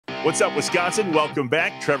What's up, Wisconsin? Welcome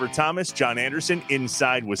back. Trevor Thomas, John Anderson,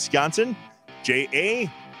 Inside Wisconsin. J.A.,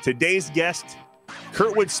 today's guest,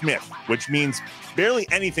 Kurtwood Smith, which means barely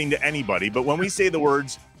anything to anybody. But when we say the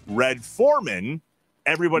words Red Forman,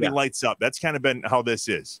 everybody lights up. That's kind of been how this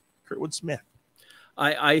is. Kurtwood Smith.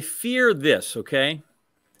 I fear this, okay?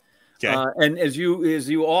 And as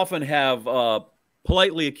you often have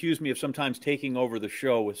politely accused me of sometimes taking over the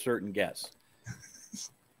show with certain guests.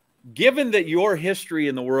 Given that your history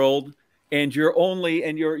in the world and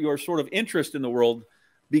your sort of interest in the world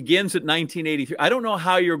begins at 1983, I don't know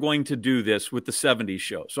how you're going to do this with the 70s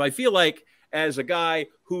show. So I feel like as a guy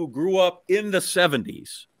who grew up in the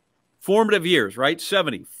 70s, formative years, right?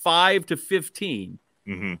 75 to 15,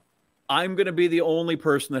 I'm going to be the only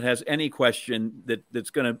person that has any question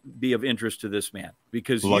that's going to be of interest to this man,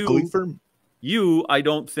 because luckily for you, I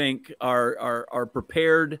don't think are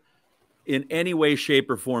prepared in any way,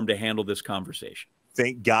 shape, or form to handle this conversation.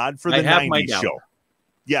 Thank God for the 90s show.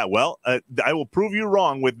 Yeah, well, I will prove you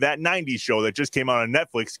wrong with that 90s show that just came out on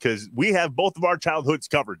Netflix, because we have both of our childhoods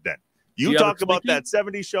covered then. You talk about that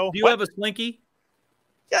 70s show. Do you have a slinky?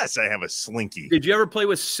 Yes, I have a slinky. Did you ever play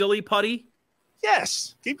with silly putty?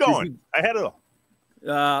 Yes. Keep going. I had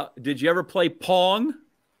it. Did you ever play Pong?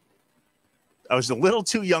 I was a little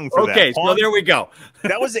too young for that. Okay, so there we go.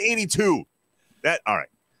 That was 82. All right.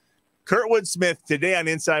 Kurtwood Smith, today on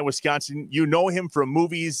Inside Wisconsin. You know him from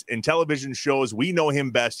movies and television shows. We know him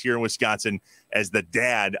best here in Wisconsin as the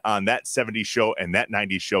dad on that 70s show and that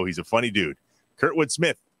 90s show. He's a funny dude. Kurtwood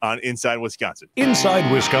Smith on Inside Wisconsin.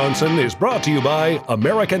 Inside Wisconsin is brought to you by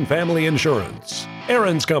American Family Insurance,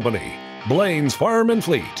 Aaron's Company, Blaine's Farm and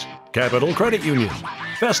Fleet, Capital Credit Union,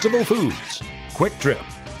 Festival Foods, Quick Trip,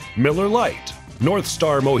 Miller Lite, North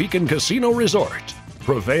Star Mohican Casino Resort,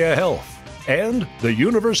 Prevea Health, and the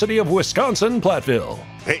University of Wisconsin-Platteville.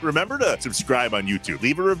 Hey, remember to subscribe on YouTube.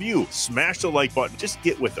 Leave a review. Smash the like button. Just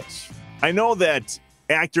get with us. I know that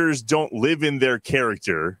actors don't live in their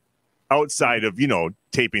character outside of,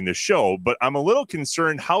 taping the show, but I'm a little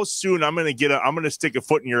concerned how soon I'm going to stick a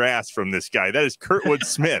foot in your ass from this guy. That is Kurtwood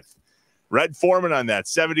Smith. Red Forman on that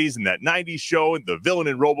 70s and that 90s show, and the villain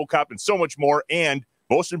in RoboCop, and so much more. And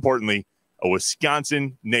most importantly, a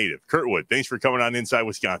Wisconsin native. Kurtwood, thanks for coming on Inside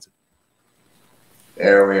Wisconsin.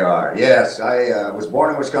 There we are. Yes, I was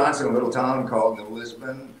born in Wisconsin, a little town called New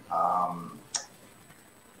Lisbon.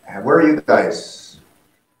 Where are you guys?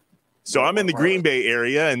 So I'm in the Green Bay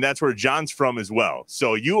area, and that's where John's from as well.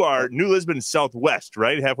 So you are New Lisbon Southwest,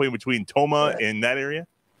 right? Halfway between Toma and that area?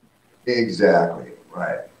 Exactly,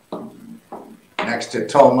 right. Next to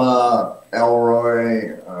Toma,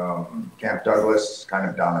 Elroy, Camp Douglas, kind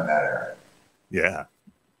of down in that area. Yeah.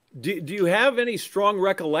 Do you have any strong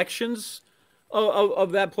recollections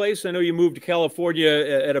of that place? I know you moved to California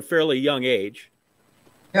at a fairly young age.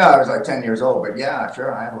 Yeah, I was like 10 years old, but yeah,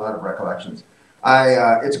 sure, I have a lot of recollections.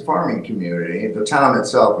 It's a farming community. The town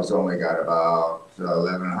itself has only got about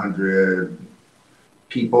 1,100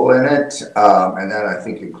 people in it, and that I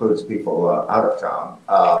think includes people out of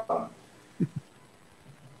town.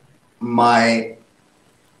 My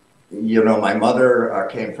mother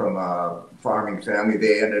came from a farming family.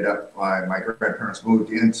 They ended up, my grandparents moved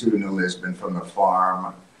into New Lisbon from the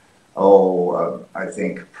farm. I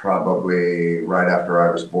think probably right after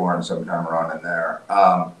I was born, sometime around in there.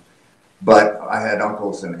 But I had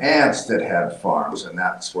uncles and aunts that had farms, and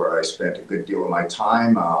that's where I spent a good deal of my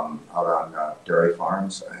time, out on dairy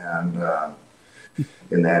farms and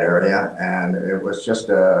in that area. And it was just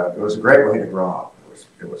it was a great way to grow up.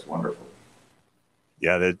 It was wonderful.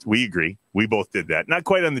 Yeah, we agree. We both did that. Not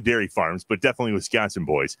quite on the dairy farms, but definitely Wisconsin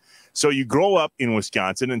boys. So you grow up in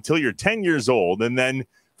Wisconsin until you're 10 years old, and then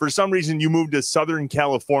for some reason you moved to Southern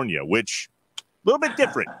California, which a little bit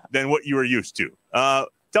different than what you were used to.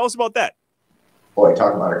 Tell us about that. Boy,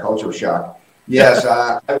 talk about a culture shock. Yes,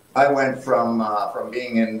 I went from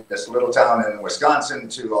being in this little town in Wisconsin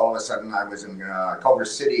to all of a sudden I was in Culver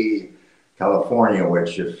City, California,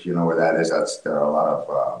 which, if you know where that is, there are a lot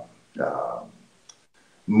of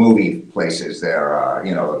movie places there.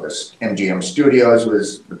 This MGM Studios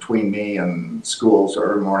was between me and school, so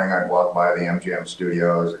every morning I'd walk by the MGM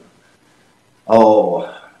Studios.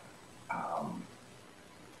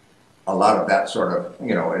 A lot of that sort of,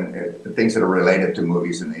 and the things that are related to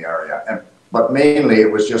movies in the area. But mainly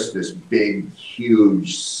it was just this big,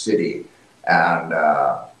 huge city. And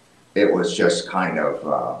it was just kind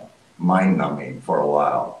of mind-numbing for a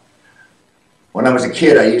while. When I was a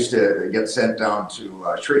kid, I used to get sent down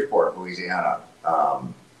to Shreveport, Louisiana.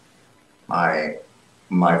 My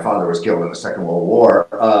father was killed in the Second World War.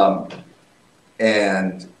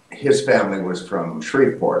 And his family was from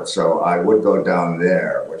Shreveport, so I would go down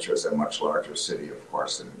there, which was a much larger city, of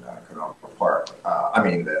course, than Canova Park.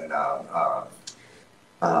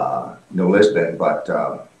 New Lisbon, but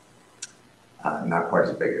not quite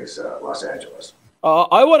as big as Los Angeles.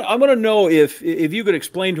 I want to know if you could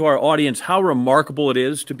explain to our audience how remarkable it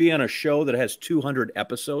is to be on a show that has 200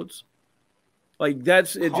 episodes. Like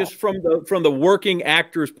that's it, just from the working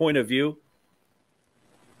actor's point of view.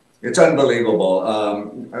 It's unbelievable.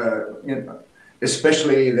 You know,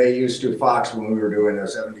 especially they used to Fox when we were doing the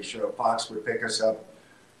 70's show. Fox would pick us up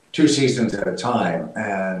 2 seasons at a time,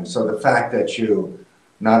 and so the fact that you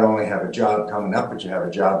not only have a job coming up, but you have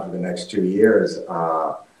a job for the next 2 years.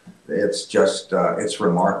 It's just, it's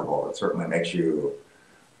remarkable. It certainly makes you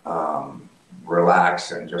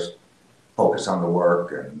relax and just focus on the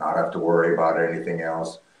work and not have to worry about anything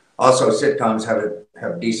else. Also, sitcoms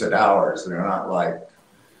have decent hours. They're not like,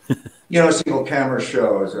 you know, single camera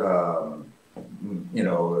shows, you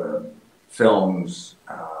know, films,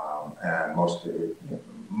 and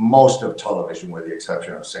most of television, with the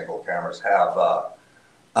exception of single cameras, have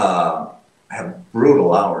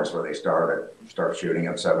brutal hours where they start shooting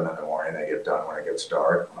at 7 in the morning. They get done when it gets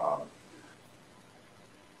dark.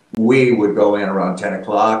 We would go in around 10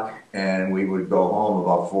 o'clock and we would go home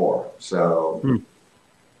about 4. So,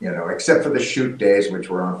 you know, except for the shoot days, which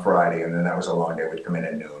were on Friday, and then that was a long day. We'd come in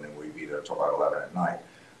at noon and we'd be there till about 11 at night.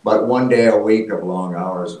 But 1 day a week of long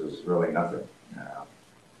hours was really nothing. Yeah.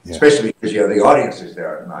 Especially because you have the audiences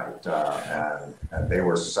there at night, and they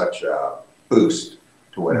were such a boost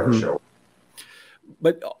to whatever show.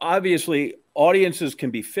 But obviously, audiences can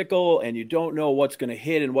be fickle, and you don't know what's going to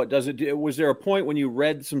hit and what doesn't. Was there a point when you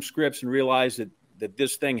read some scripts and realized that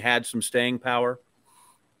this thing had some staying power?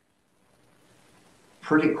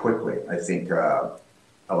 Pretty quickly, I think.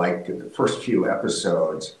 Like the first few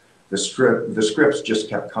episodes, the scripts just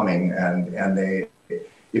kept coming, and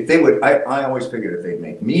if they would, I always figured if they'd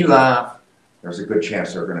make me laugh, there's a good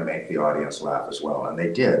chance they're going to make the audience laugh as well, and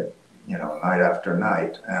they did. You know, night after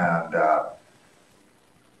night. And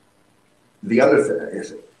the other thing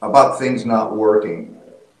is about things not working.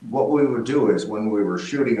 What we would do is when we were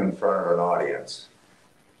shooting in front of an audience,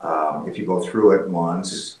 if you go through it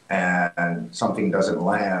once and something doesn't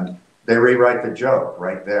land, they rewrite the joke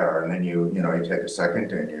right there. And then you take a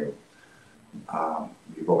second and you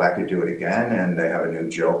go back and do it again, and they have a new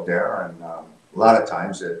joke there. And a lot of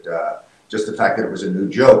times just the fact that it was a new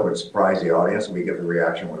joke would surprise the audience, and we get the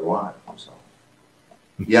reaction we wanted. So,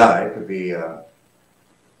 yeah, it could be,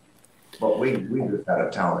 but we just had a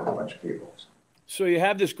talented bunch of people. So you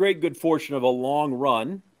have this great good fortune of a long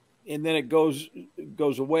run, and then it goes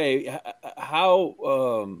away.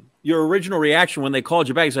 How your original reaction when they called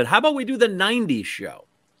you back and said, "How about we do the 90's show?"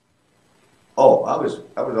 Oh, I was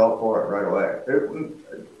all for it right away.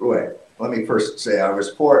 Let me first say I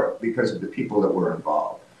was for it because of the people that were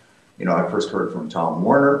involved. You know, I first heard from Tom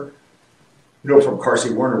Warner, you know, from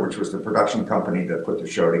Carsey Warner, which was the production company that put the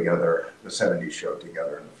show together, the 70's show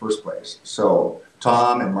together in the first place. So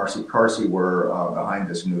Tom and Marcy Carsey were behind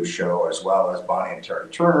this new show, as well as Bonnie and Terry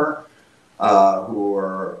Turner, who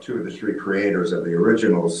were 2 of the 3 creators of the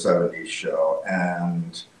original 70's show.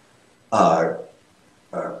 And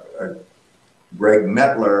Greg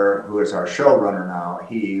Metler, who is our showrunner now,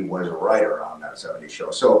 he was a writer on that 70's show.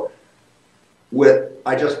 So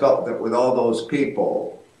I just felt that with all those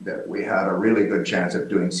people, that we had a really good chance of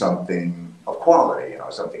doing something of quality, you know,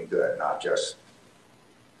 something good, not just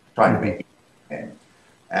trying to make it.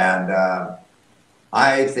 And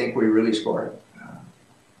I think we really scored,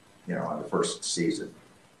 you know, on the first season.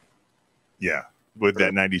 Yeah, with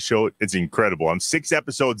that 90's show, it's incredible. I'm 6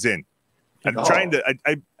 episodes in. I'm trying to,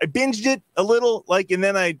 I binged it a little, like, and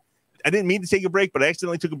then I didn't mean to take a break, but I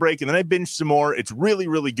accidentally took a break, and then I binged some more. It's really,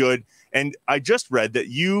 really good. And I just read that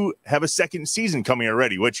you have a 2nd season coming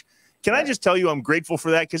already, which, can I just tell you, I'm grateful for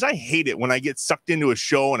that, because I hate it when I get sucked into a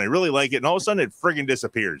show and I really like it, and all of a sudden it friggin'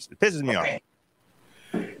 disappears. It pisses me off.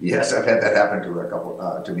 Yes, I've had that happen to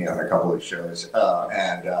me on a couple of shows,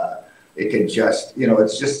 and it can just, you know,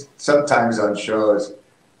 it's just sometimes on shows,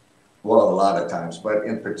 well, a lot of times, but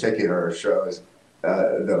in particular shows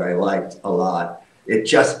that I liked a lot, it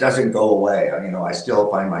just doesn't go away. You know, I still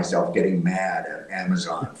find myself getting mad at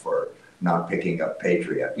Amazon for not picking up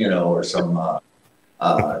Patriot, you know, or some,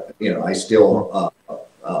 you know, I still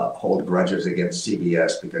hold grudges against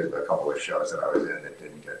CBS because of a couple of shows that I was in that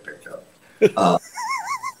didn't get picked up.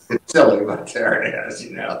 It's silly, but there it is,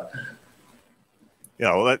 you know.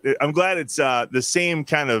 Yeah, well, I'm glad it's the same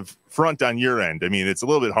kind of front on your end. I mean, it's a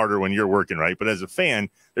little bit harder when you're working, right? But as a fan,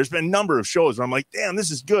 there's been a number of shows where I'm like, damn, this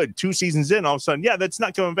is good. 2 seasons in, all of a sudden, yeah, that's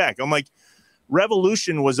not coming back. I'm like,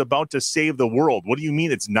 revolution was about to save the world. What do you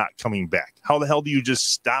mean it's not coming back? How the hell do you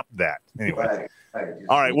just stop that? Anyway.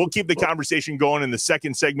 All right, we'll keep the conversation going in the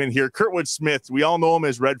second segment here. Kurtwood Smith, we all know him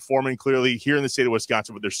as Red Forman, clearly here in the state of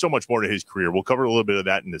Wisconsin, but there's so much more to his career. We'll cover a little bit of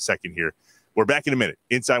that in a second here. We're back in a minute.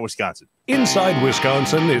 Inside Wisconsin. Inside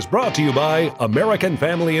Wisconsin is brought to you by American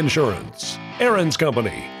Family Insurance, Aaron's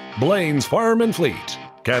Company, Blaine's Farm and Fleet,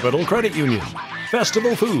 Capital Credit Union,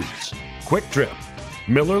 Festival Foods, Quick Trip,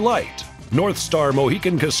 Miller Lite, North Star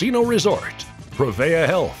Mohican Casino Resort, Prevea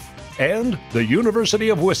Health, and the University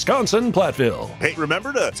of Wisconsin-Platteville. Hey,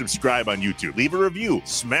 remember to subscribe on YouTube. Leave a review.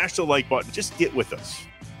 Smash the like button. Just get with us.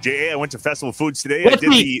 J.A., I went to Festival Foods today. Let's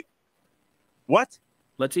eat. What?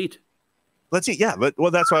 Let's eat. Let's eat. Yeah. Well,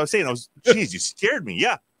 that's what I was saying. Geez, you scared me.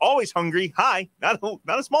 Yeah. Always hungry. Hi. Not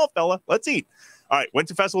a small fella. Let's eat. All right. Went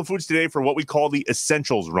to Festival Foods today for what we call the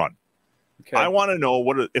Essentials Run. Okay. I want to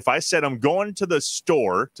know if I said I'm going to the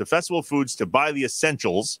store, to Festival Foods, to buy the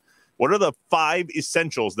essentials, what are the 5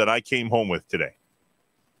 essentials that I came home with today?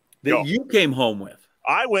 That you came home with?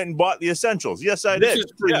 I went and bought the essentials. Yes, I did. This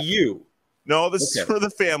is for you. No, this is for the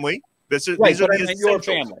family. These are the essentials. Your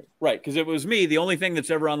family. Right, because it was me. The only thing that's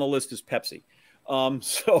ever on the list is Pepsi.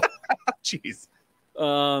 Jeez.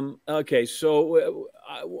 Okay, so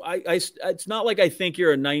it's not like I think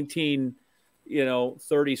you're a 30s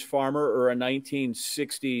farmer or a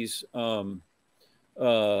 1960s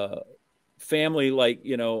family like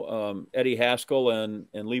Eddie Haskell and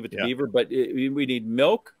Leave It to Beaver, but we need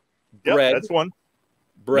milk, bread. That's one.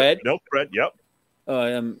 Bread, milk, bread. Yep.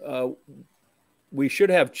 We should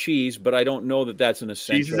have cheese, but I don't know that that's an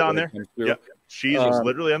essential. Cheese is on there. Yep. Cheese was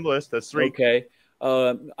literally on the list. That's 3. Okay.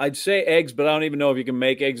 I'd say eggs, but I don't even know if you can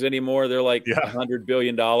make eggs anymore. They're like $100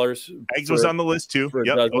 billion. Eggs was on the list too.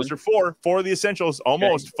 Yep. Those are 4 of the essentials.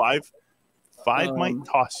 Almost 5. 5 might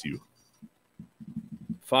toss you.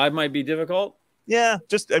 5 might be difficult. Yeah,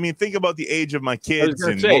 think about the age of my kids. I was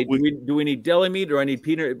going to say, do we need deli meat, or I need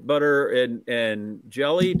peanut butter and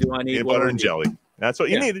jelly? Do I need peanut butter and jelly? That's what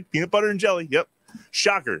you needed. Peanut butter and jelly. Yep.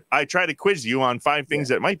 Shocker. I tried to quiz you on 5 things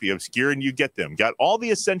that might be obscure, and you get them. Got all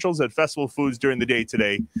the essentials at Festival Foods during the day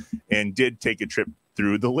today, and did take a trip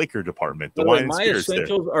through the liquor department. The wine and spirits my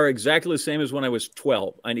essentials are exactly the same as when I was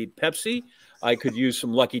 12. I need Pepsi. I could use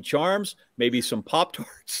some Lucky Charms, maybe some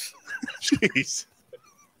Pop-Tarts. Jeez.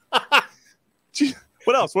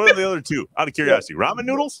 What else? What are the other 2? Out of curiosity, ramen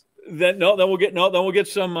noodles. Then we'll get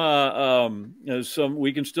some.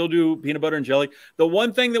 We can still do peanut butter and jelly. The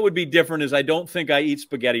one thing that would be different is I don't think I eat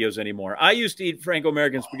SpaghettiOs anymore. I used to eat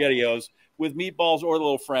Franco-American SpaghettiOs with meatballs or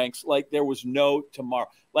little Franks like there was no tomorrow.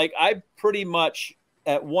 Like I pretty much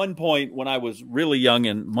at one point when I was really young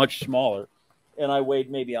and much smaller, and I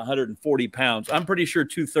weighed maybe 140 pounds. I'm pretty sure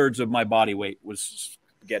 2/3 of my body weight was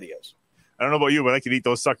SpaghettiOs. I don't know about you, but I could eat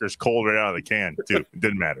those suckers cold right out of the can, too. It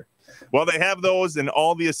didn't matter. Well, they have those and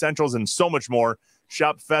all the essentials and so much more.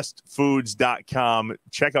 ShopFestFoods.com.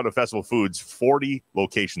 Check out a Festival Foods, 40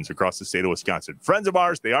 locations across the state of Wisconsin. Friends of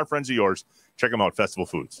ours, they are friends of yours. Check them out, Festival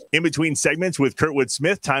Foods. In between segments with Kurtwood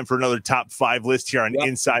Smith, time for another top 5 list here on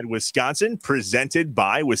Inside Wisconsin, presented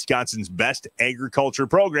by Wisconsin's best agriculture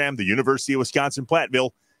program, the University of Wisconsin-Platteville.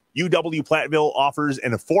 UW-Platteville offers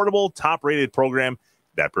an affordable, top-rated program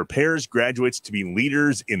that prepares graduates to be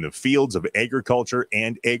leaders in the fields of agriculture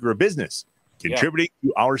and agribusiness, contributing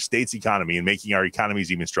to our state's economy and making our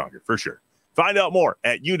economies even stronger, for sure. Find out more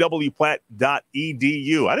at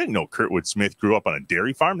uwplatt.edu. I didn't know Kurtwood Smith grew up on a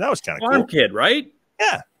dairy farm. That was kind of cool. Farm kid, right?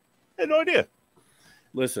 Yeah. I had no idea.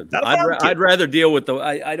 Listen, I'd rather deal with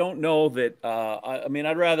I don't know that.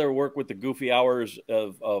 I'd rather work with the goofy hours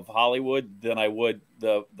of Hollywood than I would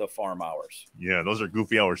the farm hours. Yeah, those are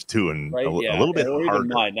goofy hours too, and a little bit harder.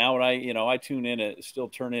 Now when I tune in, still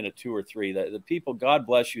turn in at 2 or 3. The people, God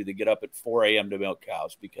bless you, that get up at 4 a.m. to milk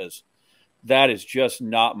cows, because that is just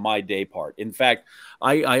not my day part. In fact,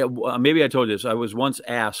 I maybe I told you this. I was once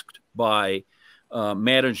asked by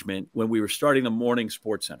management when we were starting the morning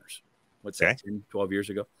sports centers. What's that, 10, 12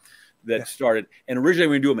 years ago, that started. And originally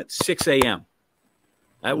we would do them at 6 a.m.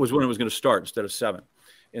 That was when it was going to start instead of 7.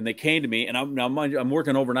 And they came to me, and I'm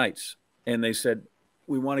working overnights. And they said,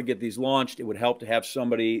 we want to get these launched. It would help to have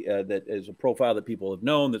somebody that is a profile that people have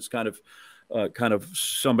known, that's kind of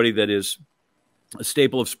somebody that is a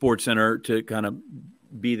staple of Sports Center, to kind of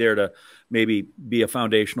be there to maybe be a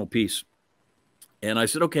foundational piece. And I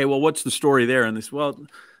said, okay, well, what's the story there? And they said, well,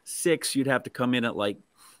 6, you'd have to come in at like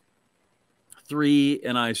 3.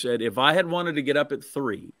 And I said, if I had wanted to get up at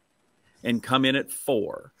 3 and come in at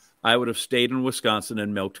 4, I would have stayed in Wisconsin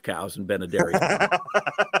and milked cows and been a dairy farmer.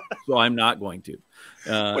 so I'm not going to.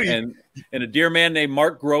 And a dear man named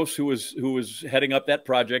Mark Gross, who was heading up that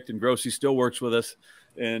project, and Grossy still works with us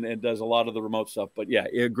and does a lot of the remote stuff. But yeah,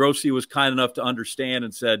 Grossy was kind enough to understand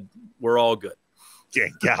and said, we're all good. Yeah,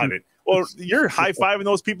 got it. Well, you're high-fiving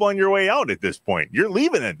those people on your way out at this point. You're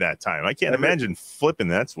leaving at that time. I can't imagine flipping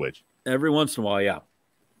that switch. Every once in a while, yeah.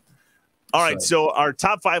 All right, so our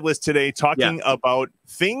top 5 list today, talking about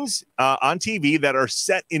things on TV that are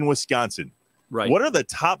set in Wisconsin. Right. What are the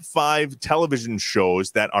top 5 television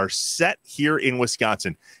shows that are set here in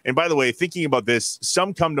Wisconsin? And by the way, thinking about this,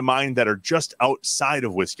 some come to mind that are just outside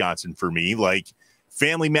of Wisconsin for me, like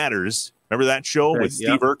Family Matters. Remember that show with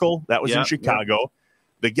Steve Urkel? That was in Chicago. Yep.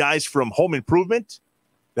 The guys from Home Improvement,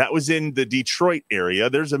 that was in the Detroit area.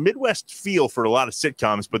 There's a Midwest feel for a lot of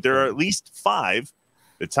sitcoms, but there are at least 5,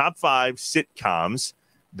 the top 5 sitcoms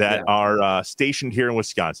that are stationed here in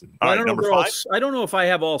Wisconsin. All right, number 5. I don't know if I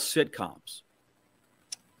have all sitcoms.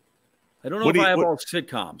 I don't know if I have all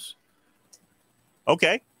sitcoms.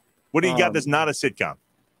 Okay. What do you got that's not a sitcom?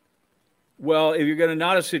 Well, if you're going to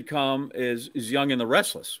not a sitcom is Young and the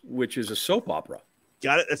Restless, which is a soap opera.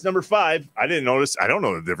 Got it. That's number 5. I didn't notice. I don't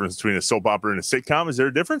know the difference between a soap opera and a sitcom. Is there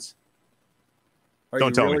a difference?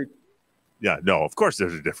 Don't tell me. Yeah, no, of course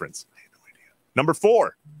there's a difference. I have no idea. Number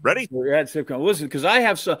 4. Ready? We're at sitcom. Listen, because I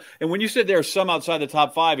have some, and when you said there are some outside the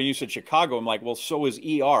top 5 and you said Chicago, I'm like, well, so is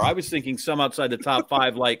ER. I was thinking some outside the top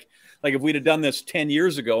 5, like if we'd have done this 10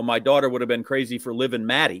 years ago, my daughter would have been crazy for Liv and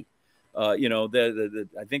Maddie. I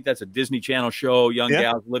think that's a Disney Channel show, Young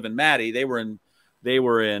Gals, Liv and Maddie. They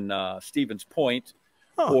were in Stevens Point.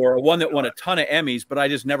 Or one that won a ton of Emmys, but I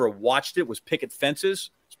just never watched it, was Picket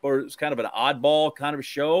Fences. It's kind of an oddball kind of a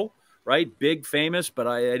show, right? Big, famous, but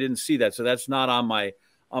I didn't see that. So that's not on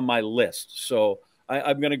my list. So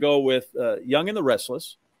I'm going to go with Young and the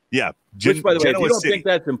Restless. Yeah. Which, by the way, if you don't think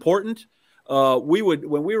that's important,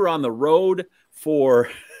 when we were on the road for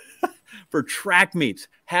track meets,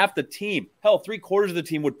 half the team, hell, 3/4 of the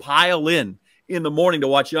team would pile in the morning to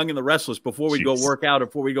watch Young and the Restless before we go work out or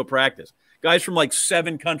before we go practice. Guys from like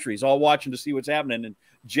 7 countries all watching to see what's happening in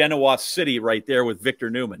Genoa City right there with Victor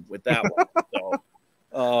Newman with that one.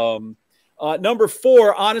 So, number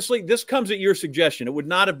 4, honestly, this comes at your suggestion. It would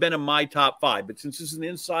not have been in my top 5, but since this is an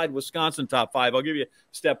inside Wisconsin top 5, I'll give you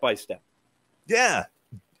step by step. Yeah.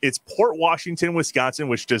 It's Port Washington, Wisconsin,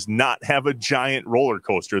 which does not have a giant roller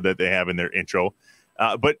coaster that they have in their intro.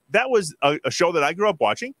 But that was a show that I grew up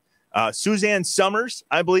watching. Suzanne Summers,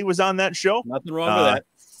 I believe, was on that show. Nothing wrong with that.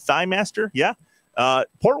 Thigh Master, yeah.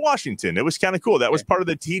 Port Washington, it was kind of cool. That was part of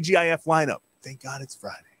the TGIF lineup. Thank God it's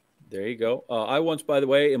Friday. There you go. I once, by the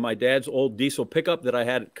way, in my dad's old diesel pickup that I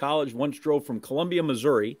had at college, once drove from Columbia,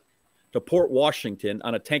 Missouri to Port Washington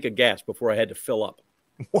on a tank of gas before I had to fill up.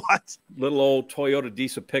 What? Little old Toyota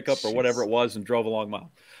diesel pickup or whatever it was, and drove a long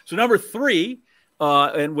mile. So number 3,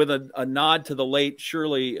 and with a nod to the late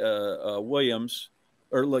Shirley Williams,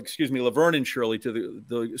 or excuse me, Laverne and Shirley, to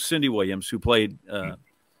the Cindy Williams, who played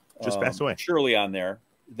just passed away. Shirley on there.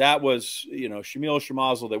 That was, Shamil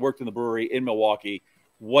Shamazel. They worked in the brewery in Milwaukee.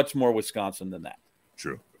 What's more Wisconsin than that?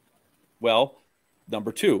 True. Well,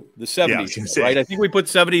 number 2, the 70s, right? I think we put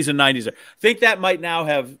 70s and 90s there. I think that might now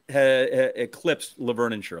have eclipsed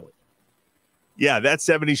Laverne and Shirley. Yeah, that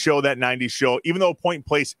 70s show, that 90s show, even though Point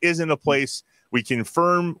Place isn't a place, we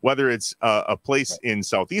confirm whether it's a place in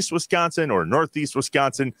southeast Wisconsin or northeast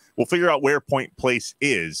Wisconsin. We'll figure out where Point Place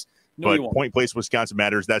is. But Point Place, Wisconsin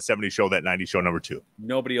matters. That 70s show, that 90s show, number 2.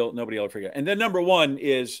 Nobody will forget. And then number 1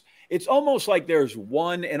 is, it's almost like there's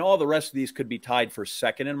one, and all the rest of these could be tied for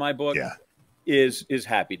second in my book. Yeah. Is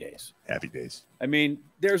Happy Days. Happy Days. I mean,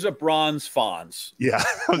 there's a bronze Fonz. Yeah,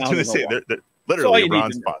 I was going to say, they're literally a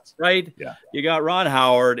bronze Fonz. Right? Yeah. You got Ron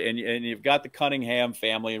Howard, and you've got the Cunningham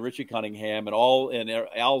family, and Richie Cunningham, and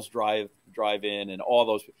Al's Drive-In, and all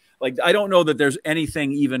those. Like, I don't know that there's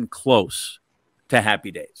anything even close to Happy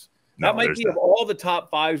Days. That might be of all the top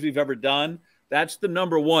 5s we've ever done. That's the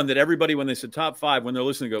number 1 that everybody, when they said top 5, when they're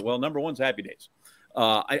listening, go, well, number 1's Happy Days.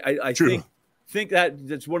 I think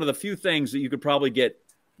that's one of the few things that you could probably get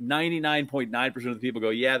 99.9% of the people go,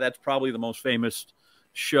 yeah, that's probably the most famous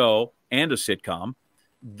show and a sitcom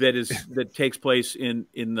that takes place in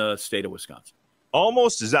the state of Wisconsin.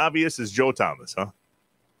 Almost as obvious as Joe Thomas, huh?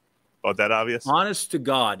 About that obvious? Honest to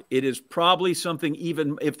God, it is probably something,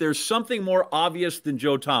 even if there's something more obvious than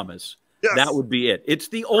Joe Thomas, that would be it. It's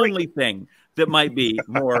the only thing that might be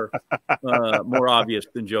more obvious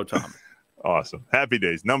than Joe Thomas. Awesome. Happy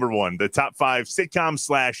Days, number 1. The top 5 sitcom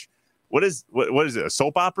 / what is it? A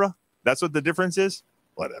soap opera? That's what the difference is?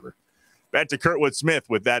 Whatever. Back to Kurtwood Smith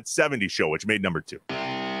with that 70s show, which made number 2.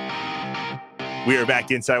 We are back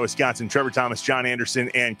inside Wisconsin. Trevor Thomas, John Anderson,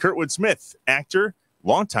 and Kurtwood Smith, actor,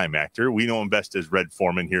 longtime actor. We know him best as Red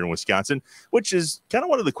Forman here in Wisconsin, which is kind of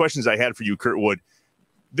one of the questions I had for you, Kurtwood.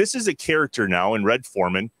 This is a character now in Red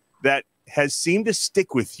Forman that has seemed to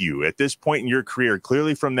stick with you at this point in your career,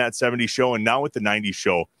 clearly from that 70s show and now with the 90s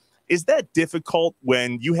show. Is that difficult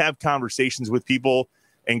when you have conversations with people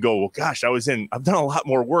and go, well, gosh, I've done a lot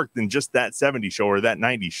more work than just that 70s show or that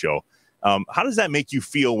 90s show? How does that make you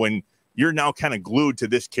feel when you're now kind of glued to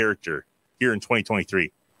this character here in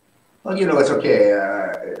 2023? Well, it's okay,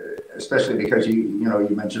 especially because you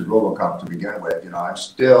mentioned RoboCop to begin with. I'm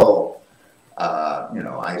still,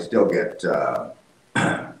 I still get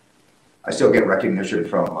recognition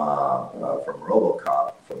from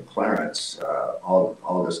RoboCop, from Clarence,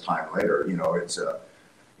 all this time later.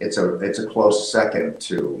 It's a close second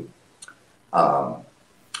to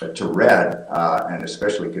Red, and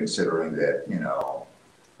especially considering that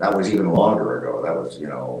that was even longer ago. That was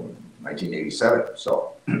 1987.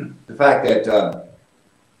 So the fact that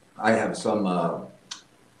I have some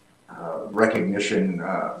recognition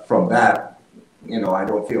from that, I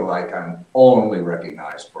don't feel like I'm only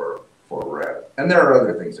recognized for Red. And there are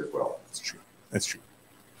other things as well. That's true.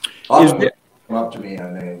 Often they come up to me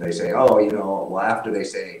and they say, oh, well, after they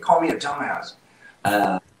say, call me a dumbass.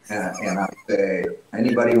 And I say,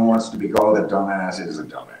 anybody who wants to be called a dumbass is a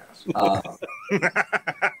dumbass.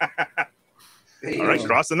 All right,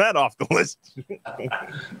 crossing that off the list.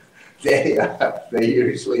 They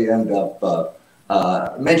usually end up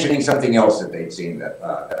mentioning something else that they'd seen that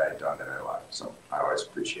I'd done that I liked. So I always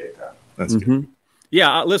appreciate that. That's good.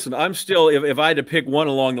 Yeah, listen, I'm still, if I had to pick one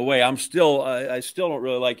along the way, I still don't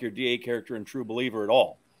really like your DA character in True Believer at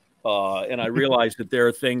all. And I realize that there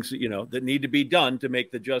are things, that need to be done to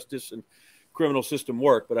make the justice and criminal system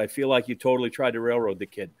work. But I feel like you totally tried to railroad the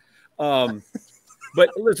kid. But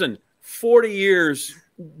listen, 40 years,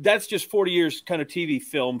 that's just 40 years kind of TV,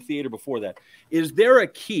 film, theater before that. Is there a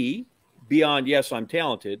key beyond, yes, I'm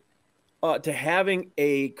talented, to having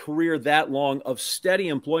a career that long of steady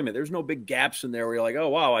employment? There's no big gaps in there where you're like, oh,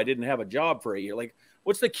 wow, I didn't have a job for a year. Like,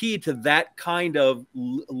 what's the key to that kind of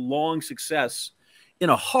long success in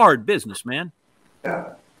a hard business, man?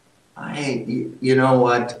 Yeah. You know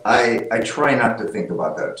what? I try not to think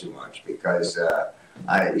about that too much because,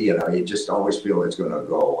 you just always feel it's going to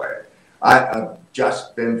go away. I've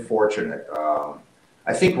just been fortunate.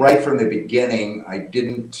 I think right from the beginning, I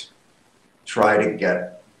didn't try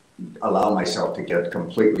to allow myself to get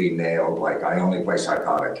completely nailed. Like I only play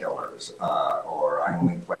psychotic killers, or I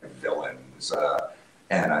only play villains,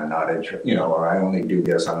 and I'm not interested, or I only do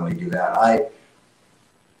this, I only do that. I,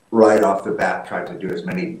 right off the bat, tried to do as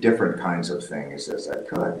many different kinds of things as I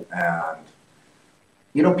could. And,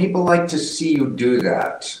 people like to see you do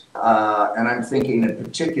that. And I'm thinking in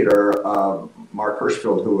particular of Mark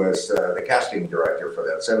Hirschfeld, who was the casting director for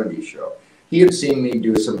that 70s show. He had seen me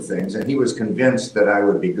do some things, and he was convinced that I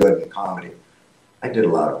would be good in comedy. I did a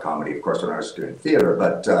lot of comedy, of course, when I was doing theater,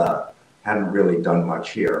 but hadn't really done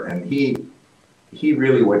much here. And he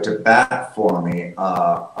really went to bat for me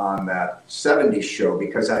on that 70s show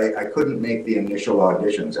because I couldn't make the initial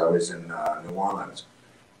auditions. I was in New Orleans.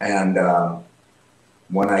 And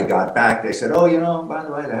when I got back, they said, oh, by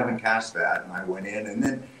the way, they haven't cast that. And I went in,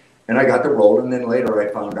 and I got the role. And then later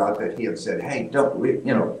I found out that he had said, hey, wait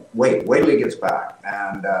till he gets back.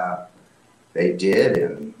 And they did,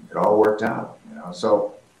 and it all worked out.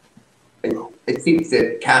 So I think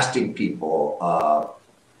that casting people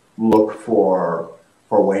look for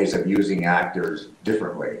ways of using actors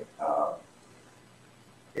differently.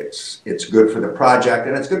 It's good for the project,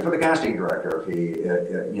 and it's good for the casting director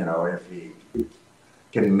if he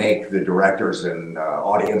can make the directors and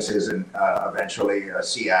audiences and eventually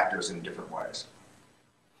see actors in different ways.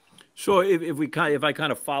 So if I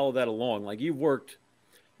kind of follow that along, like you've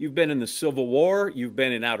been in the Civil War, you've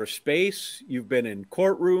been in outer space, you've been in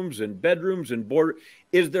courtrooms and bedrooms and border.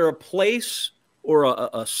 Is there a place or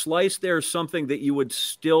a slice there, something that you would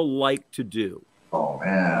still like to do? Oh,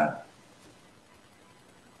 man.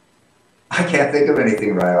 I can't think of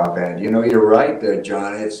anything right offhand. You're right there,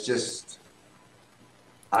 John. It's just,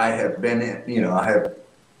 I have been in, I have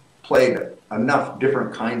played enough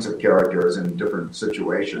different kinds of characters in different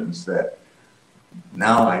situations that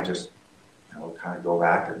now I just, kind of go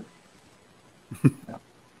back and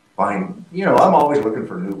find, I'm always looking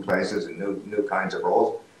for new places and new kinds of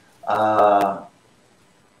roles.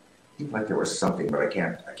 Seems like there was something, but I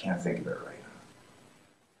can't think of it right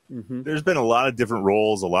now. Mm-hmm. There's been a lot of different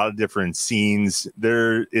roles, a lot of different scenes.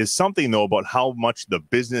 There is something though about how much the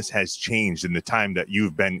business has changed in the time that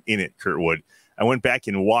you've been in it, Kurtwood. I went back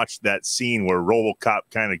and watched that scene where RoboCop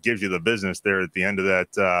kind of gives you the business there at the end of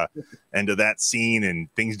that scene,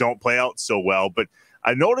 and things don't play out so well. But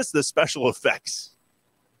I noticed the special effects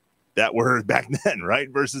that were back then, right,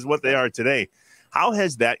 versus what they are today. How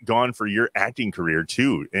has that gone for your acting career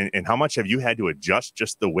too? And how much have you had to adjust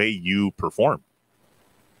just the way you perform?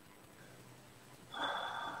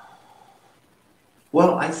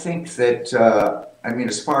 Well, I think that, I mean,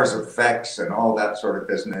 as far as effects and all that sort of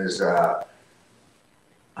business,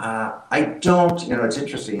 I don't, you know, it's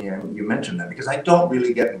interesting you mentioned that, because I don't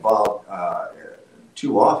really get involved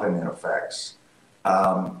too often in effects.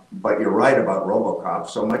 But you're right about RoboCop.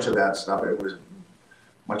 So much of that stuff, it was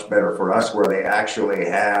much better for us where they actually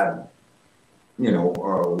had, you know,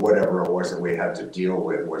 whatever it was that we had to deal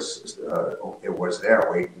with was, it was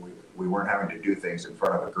there. We weren't having to do things in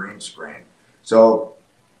front of a green screen. So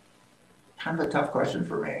kind of a tough question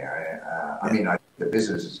for me. I mean, the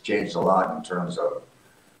business has changed a lot in terms of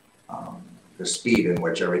the speed in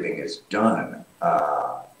which everything is done.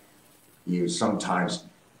 You sometimes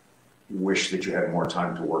wish that you had more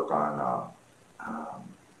time to work on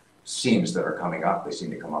scenes that are coming up. They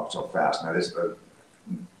seem to come up so fast. Now, this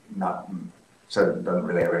doesn't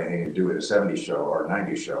really have anything to do with a 70s show or a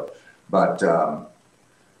 90s show, but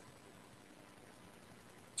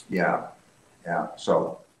yeah.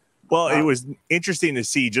 So, well, it was interesting to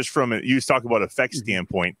see just from you talk about effects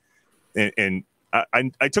standpoint, and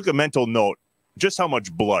I took a mental note just how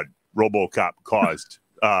much blood RoboCop caused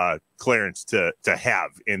Clarence to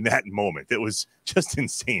have in that moment. It was just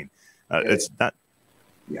insane. It's not.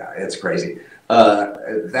 Yeah, it's crazy.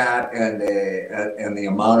 That and the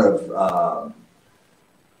amount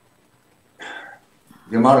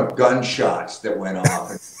of gunshots that went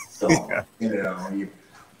off. So, yeah. You know,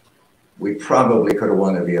 we probably could have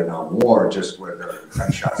won the Vietnam War just with the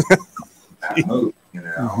gunshots. That move, you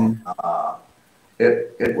know. Mm-hmm.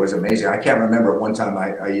 It was amazing. I can't remember one time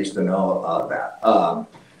I used to know that.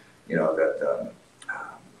 You know, that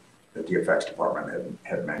the effects department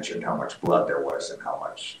had mentioned how much blood there was and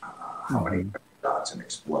how many shots and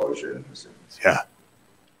explosions. Yeah.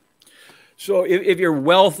 So if your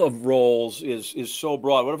wealth of roles is so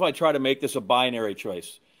broad, what if I try to make this a binary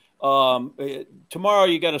choice? Tomorrow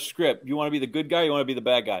you got a script. You want to be the good guy? You want to be the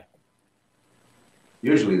bad guy?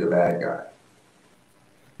 Usually the bad guy.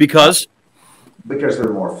 Because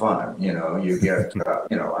they're more fun. You know, you get,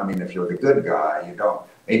 you know, I mean, if you're the good guy,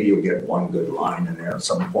 maybe you'll get one good line in there at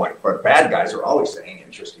some point. But bad guys are always saying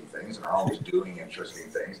interesting things and are always doing interesting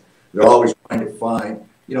things. They're always trying to find,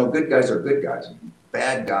 you know, good guys are good guys.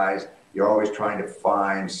 Bad guys, you're always trying to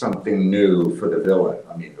find something new for the villain.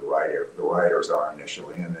 I mean, the writers are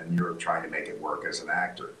initially, and then you're trying to make it work as an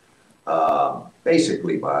actor,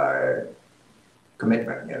 basically by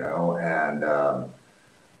commitment, you know, and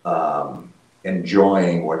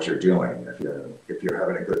enjoying what you're doing. If you're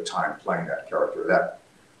having a good time playing that character, that,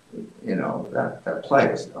 you know, that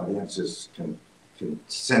plays. Audiences can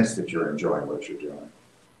sense that you're enjoying what you're doing,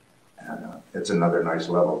 and it's another nice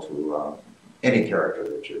level to any character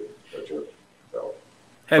that you so.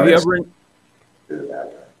 Have you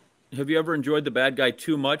ever enjoyed the bad guy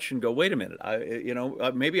too much and go, wait a minute,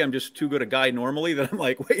 maybe I'm just too good a guy normally that I'm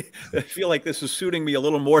like, wait, I feel like this is suiting me a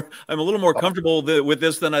little more. I'm a little more comfortable with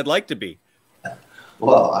this than I'd like to be.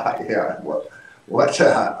 Well, I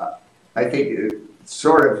think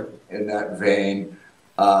sort of in that vein,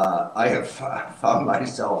 I have found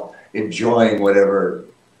myself enjoying whatever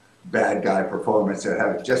bad guy performance I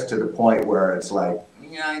have, just to the point where it's like,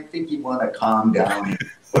 yeah, I think you want to calm down,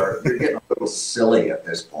 or you're getting a little silly at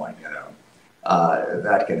this point, you know.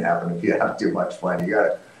 That can happen if you have too much fun.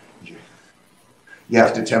 You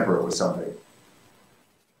have to temper it with something.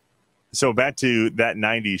 So back to that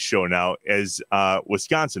 90s show now, as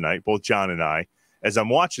Wisconsinite, both John and I, as I'm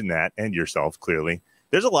watching that, and yourself, clearly,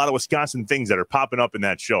 there's a lot of Wisconsin things that are popping up in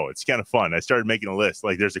that show. It's kind of fun. I started making a list.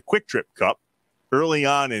 Like there's a Quick Trip Cup early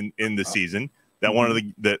on in the season that one of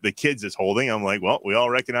the kids is holding. I'm like, well, we all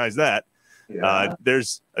recognize that. Yeah.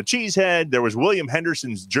 There's a Cheesehead. There was William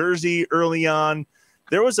Henderson's jersey early on.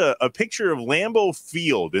 There was a picture of Lambeau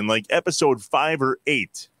Field in like episode 5 or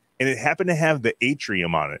 8, and it happened to have the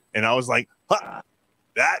atrium on it. And I was like, huh,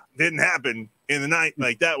 that didn't happen in the night.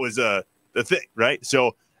 Like that was the thing, right?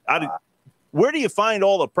 So where do you find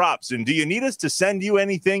all the props? And do you need us to send you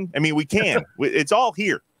anything? I mean, we can. It's all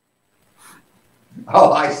here.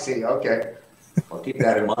 Oh, I see. Okay. I'll keep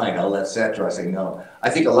that in mind. I'll let set dressing know. I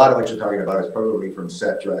think a lot of what you're talking about is probably from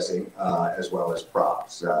set dressing as well as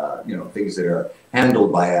props. You know, things that are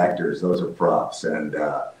handled by actors, those are props. And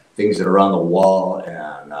things that are on the wall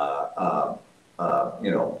and,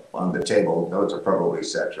 you know, on the table, those are probably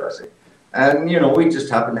set dressing. And, we just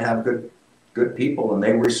happen to have good people, and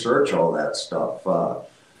they research all that stuff.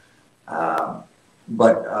 I'll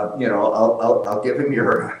give him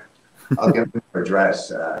your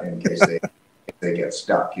address in case they get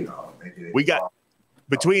stuck. Maybe we got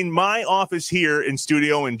between my office here in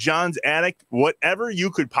studio and John's attic, whatever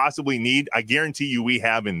you could possibly need, I guarantee you we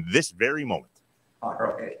have in this very moment. All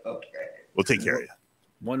right, okay. We'll take care of you.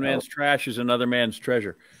 One man's trash is another man's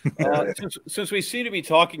treasure. Since we seem to be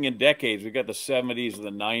talking in decades, we've got the 70s and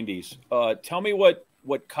the 90s. Tell me what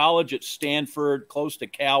college at Stanford, close to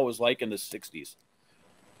Cal, was like in the 60s.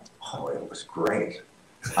 Oh, it was great.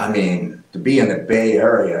 I mean, to be in the Bay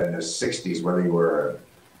Area in the 60s, whether you were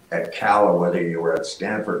at Cal or whether you were at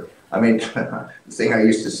Stanford. I mean, the thing I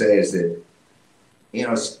used to say is that,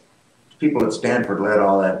 people at Stanford let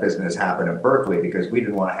all that business happen at Berkeley because we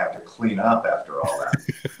didn't want to have to clean up after all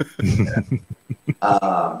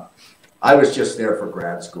that. I was just there for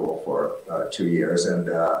grad school for 2 years, and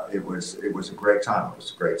it was a great time. It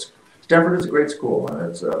was great. Stanford is a great school, and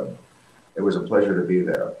it was a pleasure to be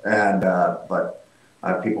there. And but I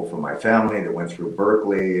have people from my family that went through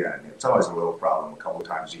Berkeley, and it's always a little problem a couple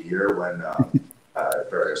times a year when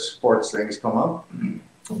various sports things come up.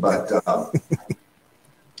 But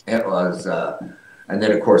it was, and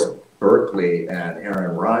then of course Berkeley and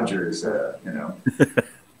Aaron Rodgers,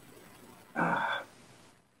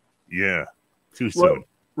 yeah, too soon. Well,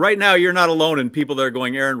 right now, you're not alone in people that are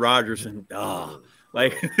going Aaron Rodgers and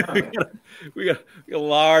like we got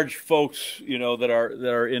large folks, that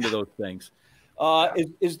are into those things.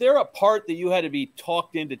 Is there a part that you had to be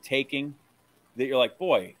talked into taking that you're like,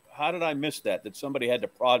 boy, how did I miss that? That somebody had to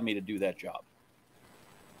prod me to do that job?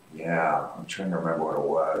 Yeah, I'm trying to remember what it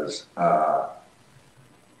was.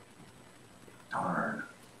 Darn.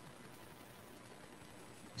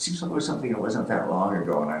 It seems like it was something that wasn't that long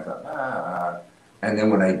ago, and I thought, and then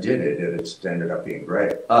when I did it, it just ended up being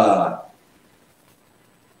great. Well,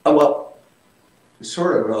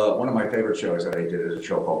 sort of one of my favorite shows that I did is a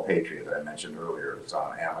show called Patriot that I mentioned earlier. It's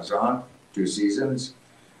on Amazon, 2 seasons,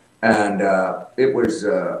 and it was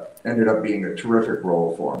ended up being a terrific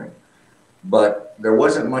role for me. But there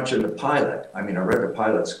wasn't much in the pilot. I mean, I read the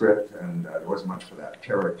pilot script, and there wasn't much for that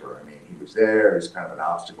character. I mean, he was there. He was kind of an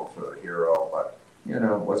obstacle for the hero, but it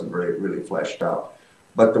wasn't really fleshed out.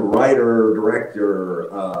 But the writer-director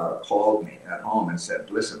called me at home and said,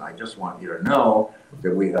 listen, I just want you to know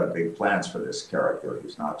that we have big plans for this character.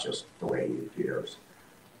 He's not just the way he appears.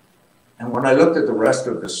 And when I looked at the rest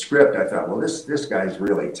of the script, I thought, well, this guy's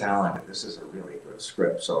really talented. This is a really good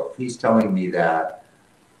script. So if he's telling me that,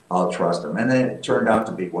 I'll trust him. And then it turned out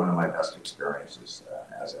to be one of my best experiences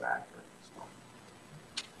as an actor. So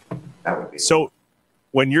that would be so.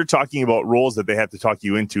 When you're talking about roles that they have to talk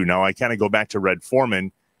you into now, I kind of go back to Red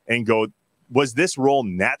Forman and go, was this role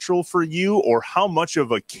natural for you, or how much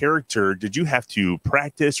of a character did you have to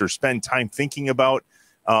practice or spend time thinking about?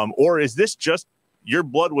 Or is this just your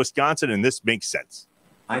blood Wisconsin and this makes sense?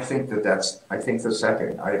 I think I think the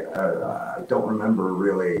second. I don't remember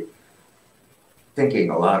really thinking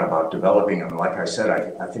a lot about developing him. Like I said,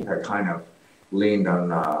 I think I kind of leaned on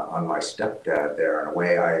my stepdad there in a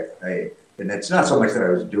way. And it's not so much that I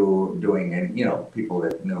was doing, and people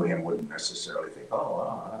that knew him wouldn't necessarily think, oh,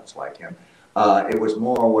 wow, that's like him. It was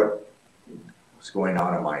more what was going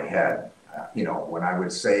on in my head. When I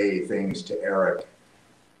would say things to Eric,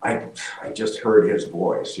 I just heard his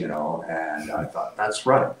voice, and I thought, that's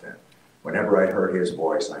right. And whenever I heard his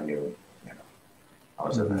voice, I knew, I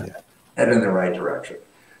was headed in the right direction.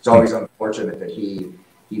 It's always unfortunate that he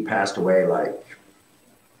passed away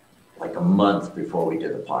like a month before we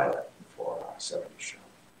did the pilot. 70's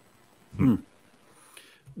show.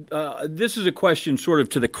 This is a question sort of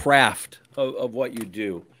to the craft of what you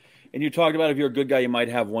do. And you talked about if you're a good guy, you might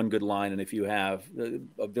have one good line. And if you have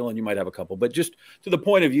a villain, you might have a couple. But just to the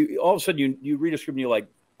point of you, all of a sudden you read a script and you're like,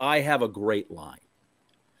 I have a great line.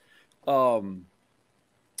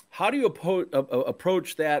 How do you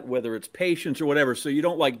approach that, whether it's patience or whatever, so you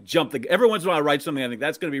don't like jump every once in a while I write something, I think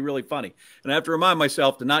that's going to be really funny. And I have to remind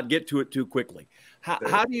myself to not get to it too quickly.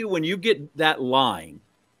 How do you, when you get that line,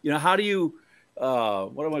 how do you,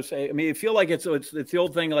 what do I want to say? I mean, you feel like it's the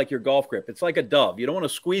old thing, like your golf grip. It's like a dove. You don't want to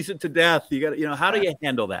squeeze it to death. You got to, how do you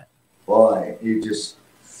handle that? Boy, you just,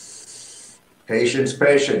 patience.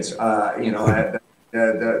 The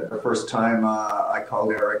first time I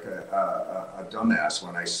called Eric a dumbass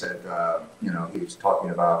when I said, he was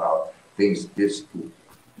talking about how things just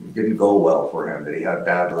didn't go well for him, that he had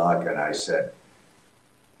bad luck. And I said,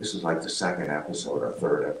 this was like the second episode or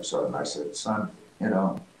third episode. And I said, son,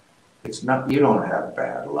 it's not, you don't have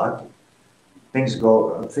bad luck. things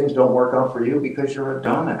don't work out for you because you're a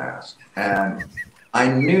dumbass. And I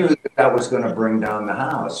knew that was going to bring down the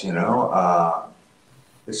house, you know,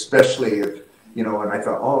 especially if, you know, and I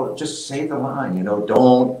thought, oh, just say the line, you know,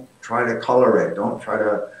 don't try to color it. Don't try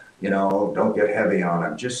to, you know, don't get heavy on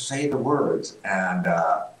it. Just say the words. And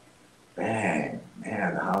bang,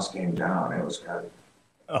 man, the house came down. It was good.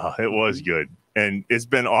 Oh, it was good. And it's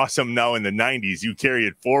been awesome now in the 90s. You carry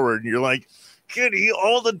it forward and you're like, Kitty,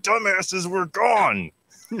 all the dumbasses were gone.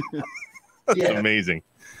 That's amazing.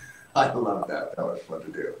 I love that. That was fun to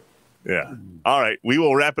do. Yeah. All right. We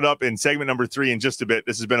will wrap it up in segment number 3 in just a bit.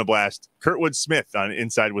 This has been a blast. Kurtwood Smith on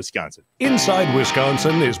Inside Wisconsin. Inside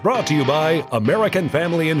Wisconsin is brought to you by American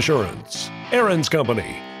Family Insurance, Aaron's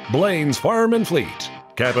Company, Blaine's Farm and Fleet,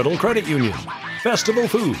 Capital Credit Union, Festival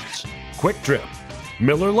Foods, Quick Trip,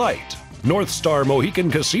 Miller Lite, North Star Mohican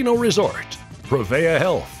Casino Resort, Prevea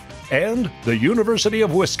Health, and the University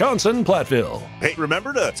of Wisconsin-Platteville. Hey,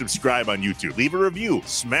 remember to subscribe on YouTube. Leave a review.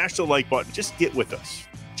 Smash the like button. Just get with us.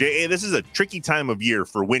 J.A., this is a tricky time of year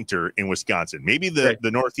for winter in Wisconsin. Maybe the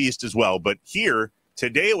Northeast as well. But here,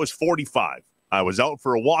 today it was 45. I was out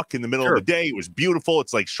for a walk in the middle of the day. It was beautiful.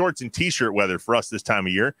 It's like shorts and T-shirt weather for us this time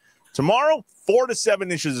of year. Tomorrow, 4 to 7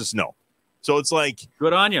 inches of snow. So it's like...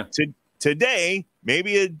 Good on you. Today,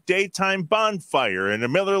 maybe a daytime bonfire and a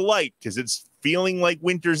Miller Lite because it's feeling like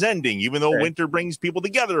winter's ending, even though winter brings people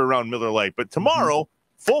together around Miller Lite. But tomorrow,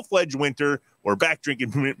 full-fledged winter, we're back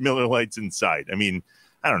drinking Miller Lites inside. I mean,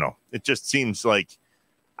 I don't know. It just seems like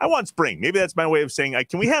I want spring. Maybe that's my way of saying,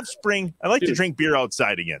 can we have spring? I like to drink beer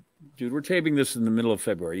outside again. Dude, we're taping this in the middle of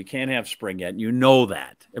February. You can't have spring yet. You know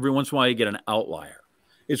that. Every once in a while, you get an outlier.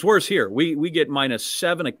 It's worse here. We get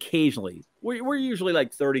 -7 occasionally. We're usually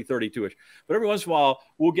like 30, 32-ish. But every once in a while,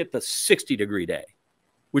 we'll get the 60-degree day,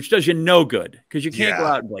 which does you no good because you can't go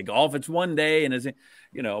out and play golf. It's one day, and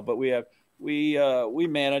you know. But we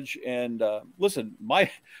manage. And listen, my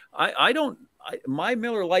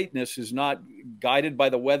Miller Lightness is not guided by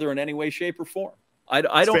the weather in any way, shape, or form.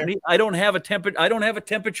 I don't have a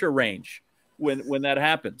temperature range when that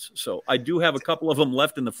happens. So I do have a couple of them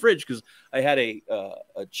left in the fridge because I had a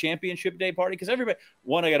championship day party because everybody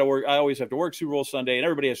I got to work. I always have to work Super Bowl Sunday, and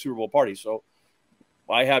everybody has Super Bowl parties. So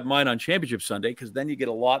I had mine on championship Sunday because then you get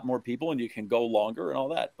a lot more people and you can go longer and all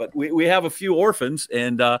that. But we have a few orphans,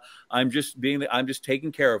 and I'm just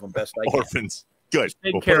taking care of them best I can. Orphans, good. Just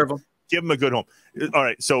take care of them. Give them a good home. All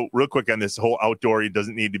right. So real quick on this whole outdoor, it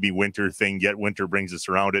doesn't need to be winter thing yet. Winter brings us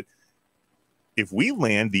around it. If we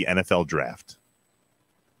land the NFL draft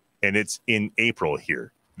and it's in April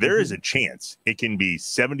here, there is a chance it can be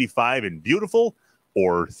 75 and beautiful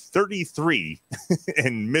or 33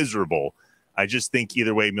 and miserable. I just think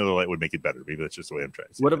either way, Miller Lite would make it better. Maybe that's just the way I'm trying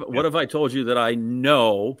to say it. What if I told you that I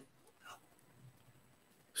know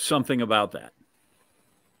something about that?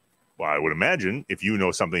 Well, I would imagine if you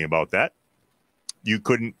know something about that, you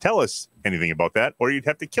couldn't tell us anything about that, or you'd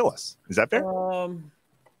have to kill us. Is that fair?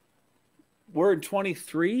 We're in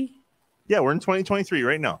 23. Yeah, we're in 2023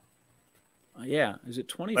 right now. Yeah, is it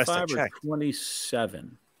 25 or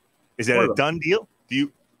 27? Is that a done deal?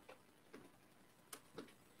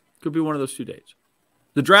 Could be one of those 2 dates.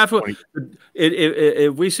 The draft.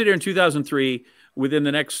 If we sit here in 2003, within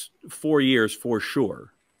the next 4 years, for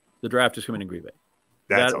sure, the draft is coming in Green Bay.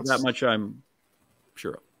 That much I'm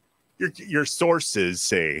sure of. Your sources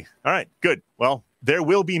say, all right, good. Well, there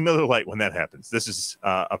will be Miller Lite when that happens. This is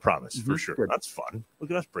a promise for sure. Good. That's fun.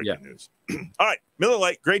 Look at us breaking news. All right, Miller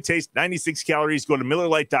Lite, great taste, 96 calories. Go to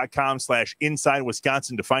MillerLite.com/Inside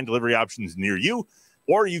Wisconsin to find delivery options near you,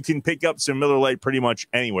 or you can pick up some Miller Lite pretty much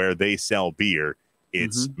anywhere they sell beer.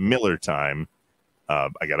 It's Miller time. I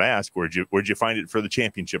got to ask, where'd you find it for the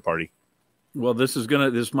championship party? Well,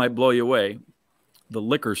 this might blow you away. The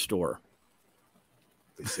liquor store.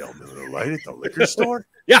 They sell Miller Lite at the liquor store?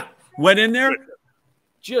 Yeah. Went in there.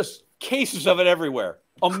 Just cases of it everywhere.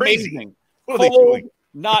 Amazing. Cold,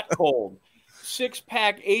 not cold.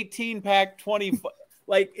 6-pack, 18-pack, 20.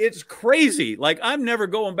 Like, it's crazy. Like, I'm never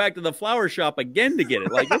going back to the flower shop again to get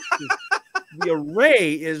it. Like, the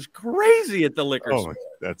array is crazy at the liquor store.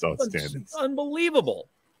 That's outstanding. It's unbelievable.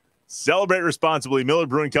 Celebrate responsibly. Miller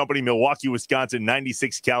Brewing Company, Milwaukee, Wisconsin,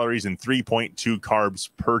 96 calories and 3.2 carbs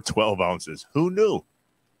per 12 ounces. Who knew?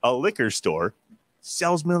 A liquor store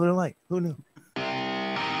sells Miller Lite. Who knew?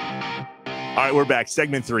 All right, we're back.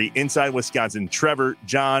 Segment 3, Inside Wisconsin. Trevor,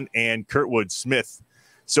 John, and Kurtwood Smith.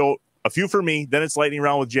 So a few for me. Then it's lightning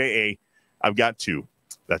round with J.A. I've got 2.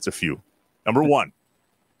 That's a few. Number 1,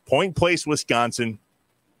 Point Place, Wisconsin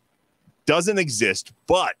doesn't exist,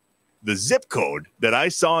 but the zip code that I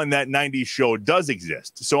saw in that 90s show does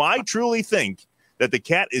exist. So I truly think that the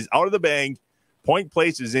cat is out of the bag. Point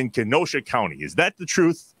Place is in Kenosha County. Is that the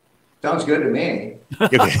truth? Sounds good to me.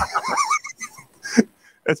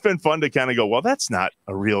 It's been fun to kind of go, well, that's not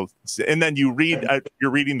a real. And then you're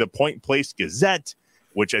reading the Point Place Gazette,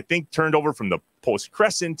 which I think turned over from the Post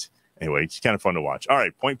Crescent. Anyway, it's kind of fun to watch. All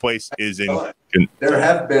right, Point Place is in. There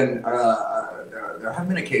have been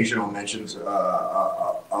occasional mentions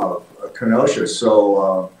of Kenosha,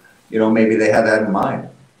 so maybe they had that in mind.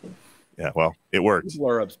 Yeah, well, it worked.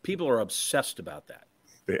 People are obsessed about that.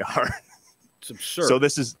 They are. It's absurd. So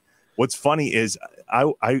this is what's funny is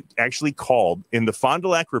I actually called in the Fond du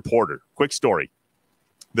Lac Reporter. Quick story.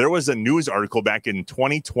 There was a news article back in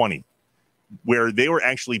 2020 where they were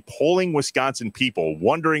actually polling Wisconsin people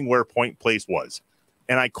wondering where Point Place was.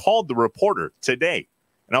 And I called the reporter today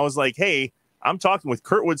and I was like, hey, I'm talking with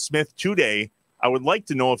Kurtwood Smith today. I would like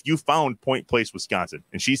to know if you found Point Place, Wisconsin.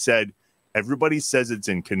 And she said, everybody says it's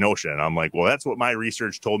in Kenosha. And I'm like, well, that's what my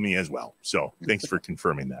research told me as well. So thanks for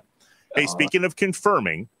confirming that. Hey, speaking of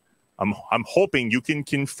confirming, I'm hoping you can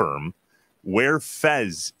confirm where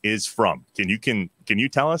Fez is from. Can you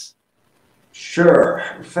tell us? Sure.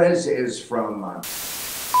 Fez is from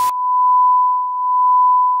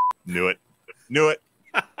Knew it.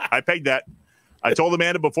 I pegged that. I told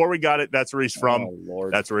Amanda before we got it, that's where he's from. Oh,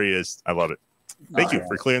 Lord. That's where he is. I love it. Thank you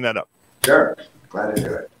for clearing that up. Sure. Glad to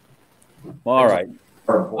do it. All right.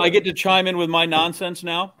 I get to chime in with my nonsense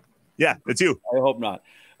now? Yeah, it's you. I hope not.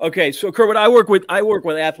 Okay, so Kurtwood, I work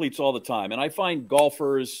with athletes all the time, and I find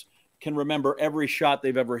golfers can remember every shot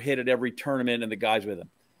they've ever hit at every tournament and the guys with them.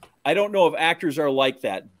 I don't know if actors are like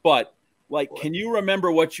that, but can you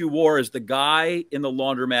remember what you wore as the guy in the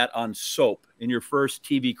laundromat on Soap in your first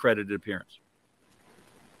TV credited appearance?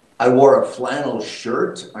 I wore a flannel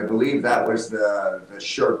shirt. I believe that was the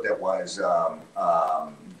shirt that was, that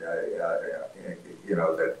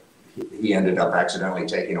he ended up accidentally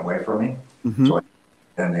taking away from me. Mm-hmm. So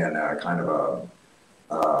and then kind of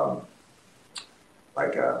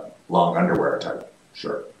a long underwear type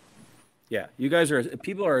shirt. Yeah,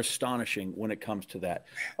 people are astonishing when it comes to that.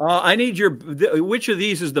 I need which of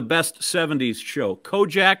these is the best 70s show?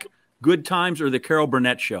 Kojak, Good Times, or the Carol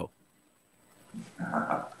Burnett Show?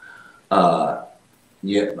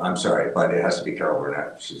 Yeah, I'm sorry, but it has to be Carol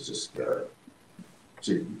Burnett. She's just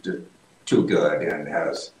too good and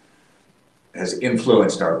has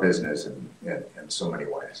influenced our business in so many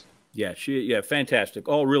ways. Yeah, fantastic.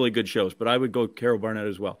 All really good shows, but I would go Carol Burnett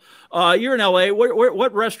as well. You're in LA.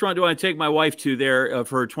 What restaurant do I take my wife to there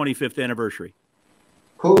for her 25th anniversary?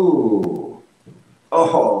 Oh,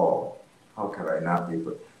 how could I not be?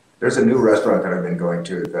 There's a new restaurant that I've been going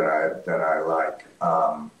to that I like.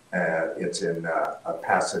 It's in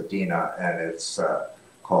Pasadena, and it's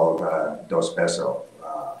called Dos Beso.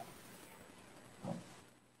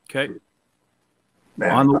 Okay.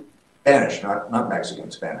 Spanish, not Mexican,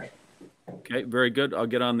 Spanish. Okay, very good. I'll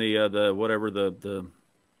get on the whatever the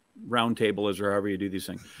round table is, or however you do these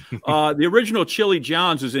things. The original Chili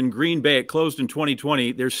John's is in Green Bay. It closed in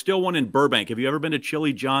 2020. There's still one in Burbank. Have you ever been to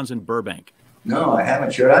Chili John's in Burbank? No, I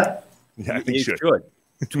haven't. Should I? Yeah, I think you should.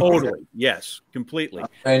 Totally. Yes, completely.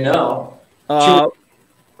 I know.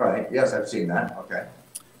 Right. Yes, I've seen that. Okay.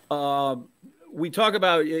 We talk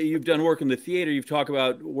about you've done work in the theater. You've talked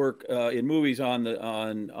about work in movies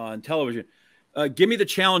on television. Give me the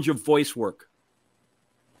challenge of voice work.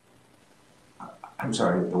 I'm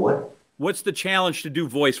sorry. The what? What's the challenge to do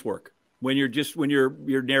voice work when you're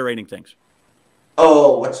narrating things?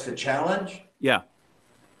 Oh, what's the challenge? Yeah.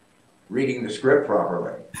 Reading the script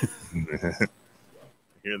properly.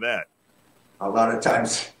 Hear that? A lot of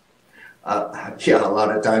times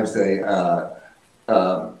they.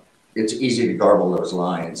 It's easy to garble those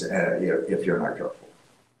lines if you're not careful.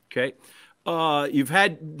 Okay. You've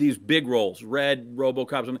had these big roles, Red,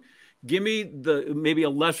 RoboCop. Give me maybe a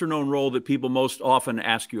lesser known role that people most often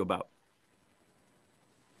ask you about.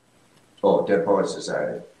 Oh, Dead Poets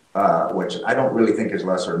Society, which I don't really think is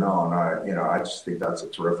lesser known. I just think that's a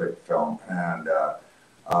terrific film, and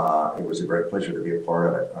it was a great pleasure to be a part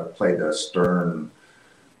of it. I played the stern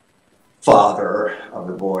father of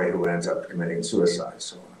the boy who ends up committing suicide.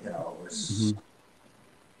 So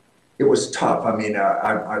it was tough. I mean,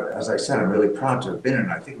 as I said, I'm really proud to have been in it.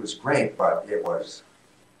 I think it was great, but it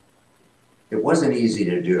wasn't easy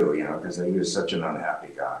to do, because he was such an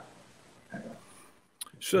unhappy guy.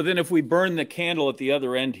 So then if we burn the candle at the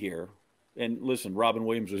other end here, and listen, Robin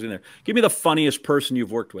Williams was in there. Give me the funniest person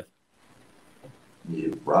you've worked with.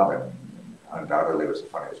 Robin undoubtedly was the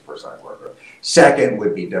funniest person I've worked with. Second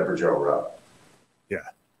would be Deborah Jo Rupp. Yeah.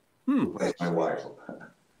 Who plays my wife.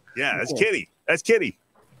 Yeah, that's Kitty. That's Kitty.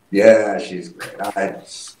 Yeah, she's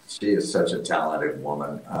great. She is such a talented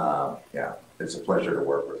woman. Yeah, it's a pleasure to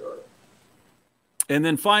work with her. And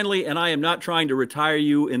then finally, and I am not trying to retire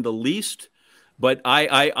you in the least, but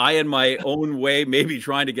I in my own way, maybe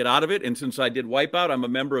trying to get out of it. And since I did Wipeout, I'm a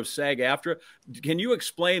member of SAG-AFTRA. Can you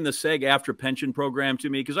explain the SAG-AFTRA pension program to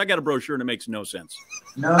me? Because I got a brochure and it makes no sense.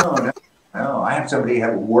 No. I have somebody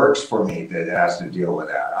who works for me that has to deal with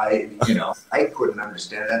that. I couldn't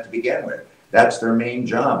understand that to begin with. That's their main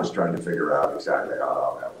job, is trying to figure out exactly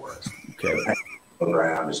how that works. Okay. The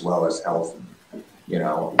program, as well as health,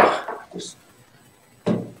 just.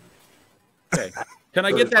 Okay. Can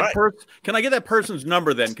I get that person's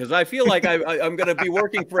number then? Because I feel like I'm going to be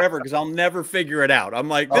working forever because I'll never figure it out. I'm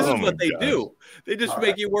like, this is what they do. They just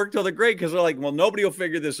make you work till they're great because they're like, well, nobody will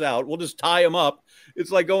figure this out. We'll just tie them up. It's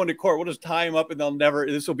like going to court. We'll just tie them up and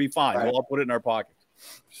this will be fine. We'll all put it in our pocket.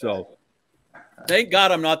 So thank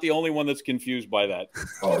God I'm not the only one that's confused by that.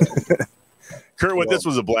 Kurtwood, this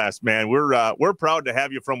was a blast, man. We're proud to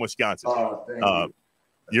have you from Wisconsin. Thank you.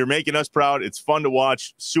 You're making us proud. It's fun to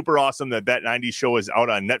watch. Super awesome that 90s show is out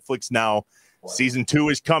on Netflix now. Season 2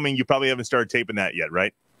 is coming. You probably haven't started taping that yet,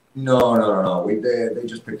 right? No. They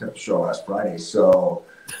just picked up the show last Friday. So,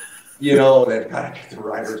 they've got to get the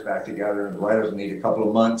writers back together. And the writers need a couple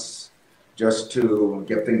of months just to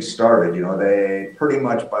get things started. They pretty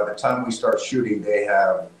much, by the time we start shooting, they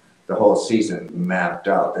have the whole season mapped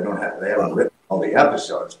out. They haven't written all the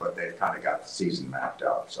episodes, but they've kind of got the season mapped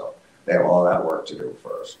out. So they have all that work to do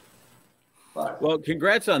first. Well,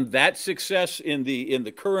 congrats on that success in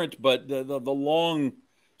the current, but the long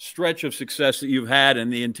stretch of success that you've had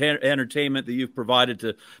and the entertainment that you've provided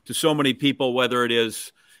to so many people, whether it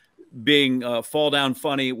is being fall down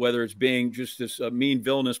funny, whether it's being just this mean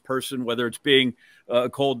villainous person, whether it's being a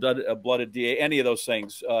cold-blooded DA, any of those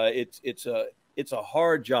things. It's a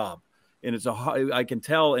hard job, and I can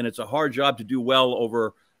tell, and it's a hard job to do well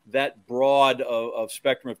over that broad of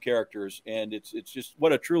spectrum of characters. And it's just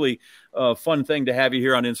what a truly fun thing to have you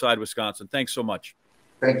here on Inside Wisconsin. Thanks so much.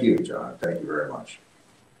 Thank you, John. Thank you very much.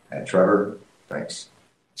 And Trevor, thanks.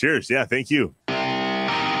 Cheers. Yeah, thank you.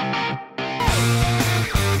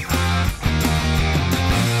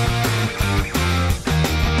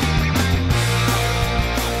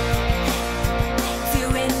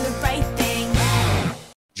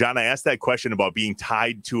 John, I asked that question about being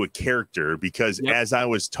tied to a character because as I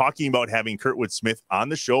was talking about having Kurtwood Smith on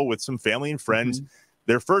the show with some family and friends,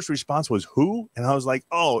 their first response was, who? And I was like,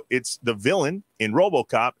 oh, it's the villain in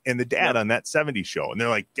RoboCop and the dad on that 70's show. And they're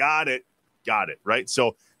like, got it. Right.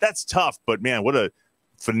 So that's tough. But man, what a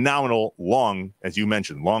phenomenal as you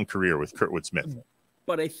mentioned, long career with Kurtwood Smith.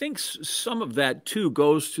 But I think some of that too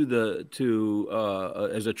goes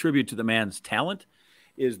as a tribute to the man's talent.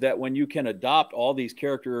 Is that when you can adopt all these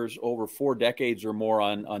characters over 4 decades or more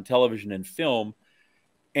on television and film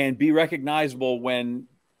and be recognizable when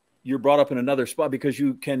you're brought up in another spot, because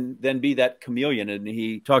you can then be that chameleon. And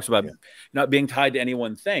he talks about not being tied to any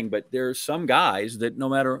one thing, but there's some guys that no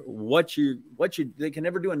matter they can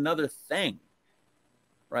never do another thing.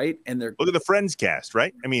 Right. And look at the Friends cast,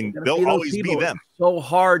 right? I mean, they'll always be them. It's so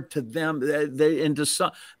hard to them.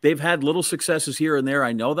 They've had little successes here and there.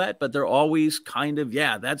 I know that, but they're always kind of,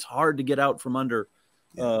 that's hard to get out from under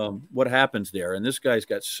what happens there. And this guy's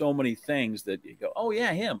got so many things that you go, oh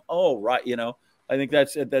yeah, him. Oh, right. I think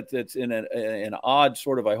that's in an odd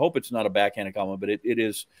sort of, I hope it's not a backhanded comment, but it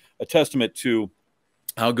is a testament to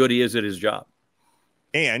how good he is at his job.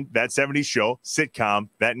 And that 70s show, sitcom,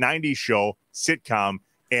 that 90s show, sitcom,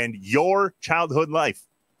 and your childhood life,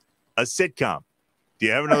 a sitcom. Do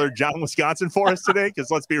you have another John Wisconsin for us today? Because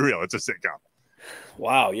let's be real, it's a sitcom.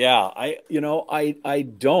 Wow, yeah. I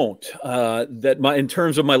don't. In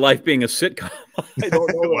terms of my life being a sitcom, I don't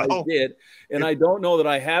know that I did, and I don't know that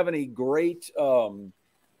I have any great. Trying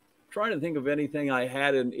to think of anything I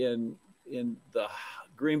had in the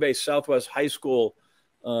Green Bay Southwest High School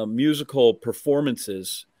musical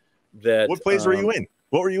performances. What plays were you in?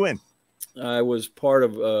 What were you in? I was part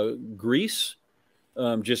of Grease,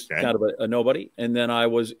 just kind of a nobody. And then I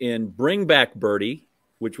was in Bring Back Birdie,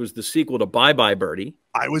 which was the sequel to Bye Bye Birdie.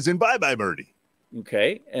 I was in Bye Bye Birdie.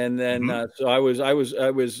 Okay. And then, so I was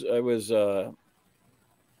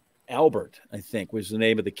Albert, I think was the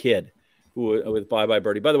name of the kid with Bye Bye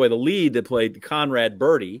Birdie. By the way, the lead that played Conrad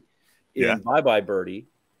Birdie in Bye Bye Birdie,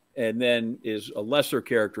 and then is a lesser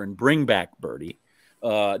character in Bring Back Birdie.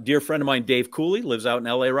 Dear friend of mine, Dave Cooley, lives out in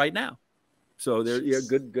LA right now. So there,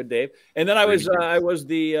 good Dave. And then I was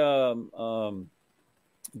the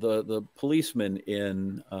policeman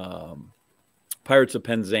in Pirates of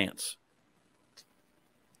Penzance.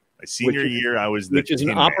 My senior year, I was which is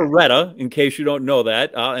an operetta. In case you don't know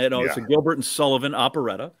that, it's a Gilbert and Sullivan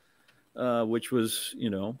operetta, which was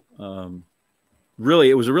Really,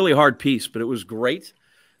 it was a really hard piece, but it was great.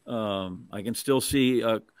 I can still see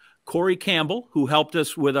Corey Campbell, who helped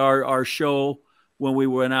us with our show when we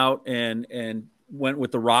went out and went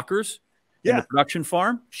with the Rockers in the production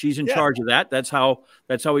farm. She's in charge of that. That's how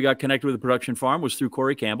we got connected with the production farm, was through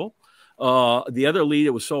Corey Campbell. The other lead,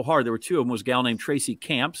 it was so hard. There were two of them. Was a gal named Tracy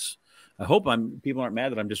Camps. I hope people aren't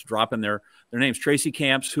mad that I'm just dropping their names. Tracy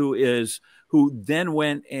Camps, who then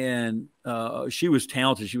went and she was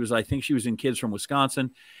talented. I think she was in Kids from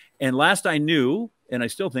Wisconsin. And last I knew, and I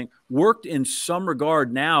still think, worked in some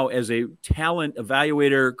regard now as a talent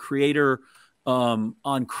evaluator, creator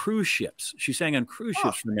on cruise ships. She sang on cruise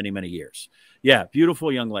ships for many, many years. Yeah,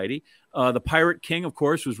 beautiful young lady. The Pirate King, of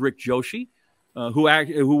course, was Rick Joshi,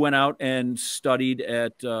 who went out and studied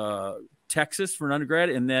at Texas for an undergrad,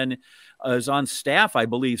 and then is on staff, I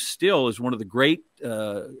believe, still is one of the great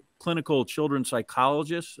clinical children's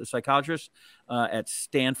psychiatrists at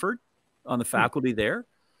Stanford on the faculty there.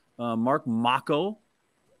 Mark Mako,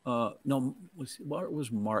 was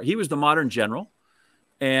Mark? He was the modern general,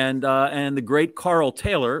 and the great Carl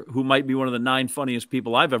Taylor, who might be one of the 9 funniest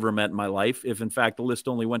people I've ever met in my life. If in fact the list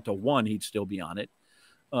only went to 1, he'd still be on it.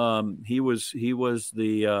 He was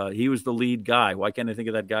the lead guy. Why can't I think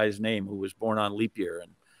of that guy's name? Who was born on leap year,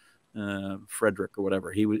 and Frederick or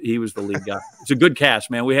whatever. He was the lead guy. It's a good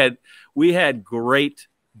cast, man. We had great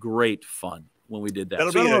fun when we did that. So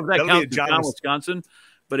I don't know if that counts in Wisconsin,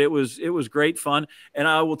 but it was great fun. And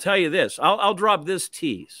I will tell you this. I'll drop this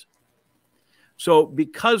tease. So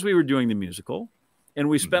because we were doing the musical, and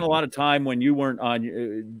we spent a lot of time when you weren't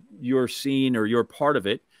on your scene or your part of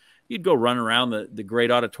it, you'd go run around the great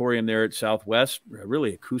auditorium there at Southwest,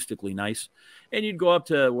 really acoustically nice. And you'd go up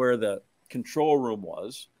to where the control room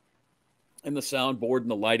was and the soundboard and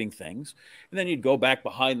the lighting things. And then you'd go back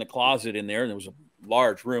behind the closet in there, and there was a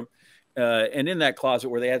large room. And in that closet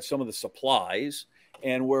where they had some of the supplies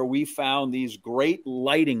and where we found these great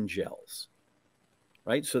lighting gels,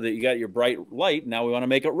 right? So that you got your bright light. Now we want to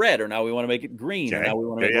make it red, or now we want to make it green, or now we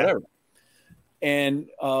want to make it whatever. And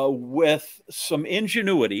with some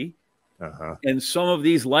ingenuity and some of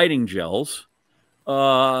these lighting gels,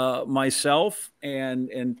 myself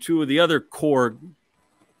and 2 of the other core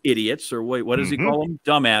idiots, or what does he call them?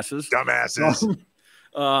 Dumbasses.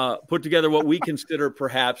 Put together what we consider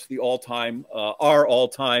perhaps the our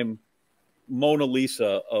all-time Mona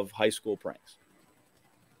Lisa of high school pranks.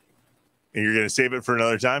 And you're going to save it for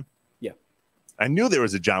another time? Yeah. I knew there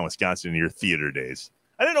was a John Wisconsin in your theater days.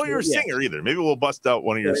 I didn't know you were a singer either. Maybe we'll bust out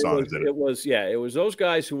one of your songs. It was those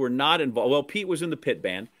guys who were not involved. Well, Pete was in the pit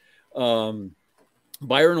band.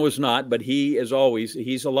 Byron was not, but he, as always,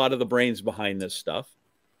 he's a lot of the brains behind this stuff.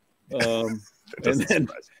 And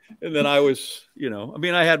then I was,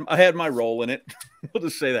 I had my role in it. We'll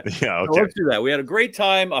just say that. Yeah, okay. So let's do that. We had a great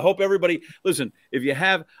time. I hope everybody listen. If you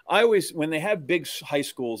have, when they have big high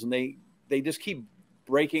schools and they just keep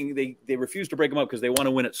breaking, they refuse to break them up because they want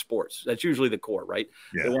to win at sports. That's usually the core, right?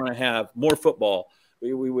 Yeah. They want to have more football.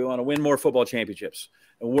 We want to win more football championships,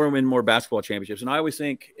 and we're win more basketball championships. And I always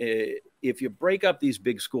think if you break up these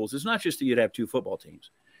big schools, it's not just that you'd have 2 football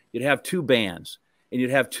teams. You'd have 2 bands, and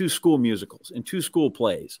you'd have 2 school musicals and 2 school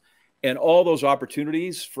plays, and all those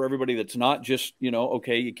opportunities for everybody that's not just,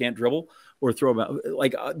 okay, you can't dribble or throw them out.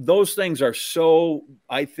 Like those things are so,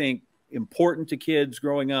 I think, important to kids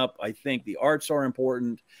growing up. I think the arts are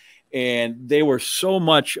important, and they were so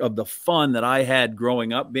much of the fun that I had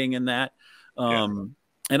growing up being in that.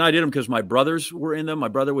 And I did them because my brothers were in them. My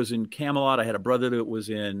brother was in Camelot. I had a brother that was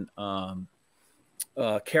in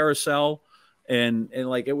Carousel, and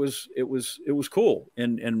like it was cool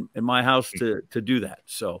in my house to do that.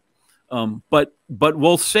 So, but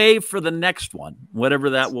we'll save for the next one, whatever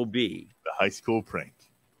that will be. The high school prank.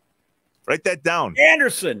 Write that down.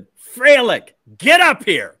 Anderson, Freilich, get up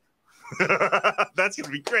here. That's going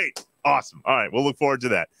to be great. Awesome. All right. We'll look forward to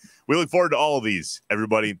that. We look forward to all of these,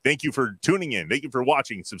 everybody. Thank you for tuning in. Thank you for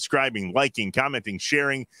watching, subscribing, liking, commenting,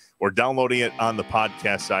 sharing, or downloading it on the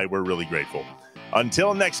podcast side. We're really grateful.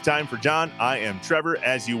 Until next time, for John, I am Trevor,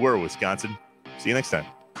 as you were, Wisconsin. See you next time.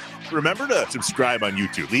 Remember to subscribe on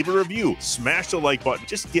YouTube, leave a review, smash the like button.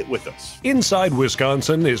 Just get with us. Inside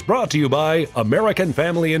Wisconsin is brought to you by American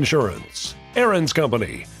Family Insurance, Aaron's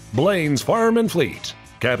Company, Blaine's Farm and Fleet,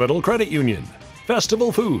 Capital Credit Union,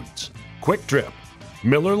 Festival Foods, Quick Trip,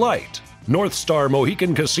 Miller Lite, North Star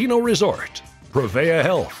Mohican Casino Resort, Prevea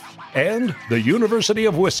Health, and the University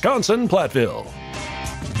of Wisconsin-Platteville.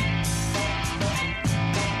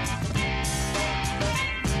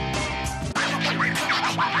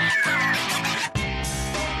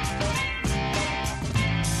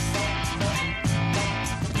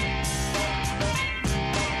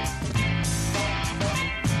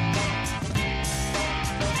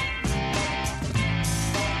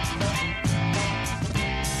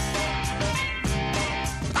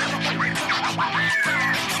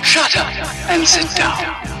 Shut up and sit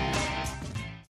down.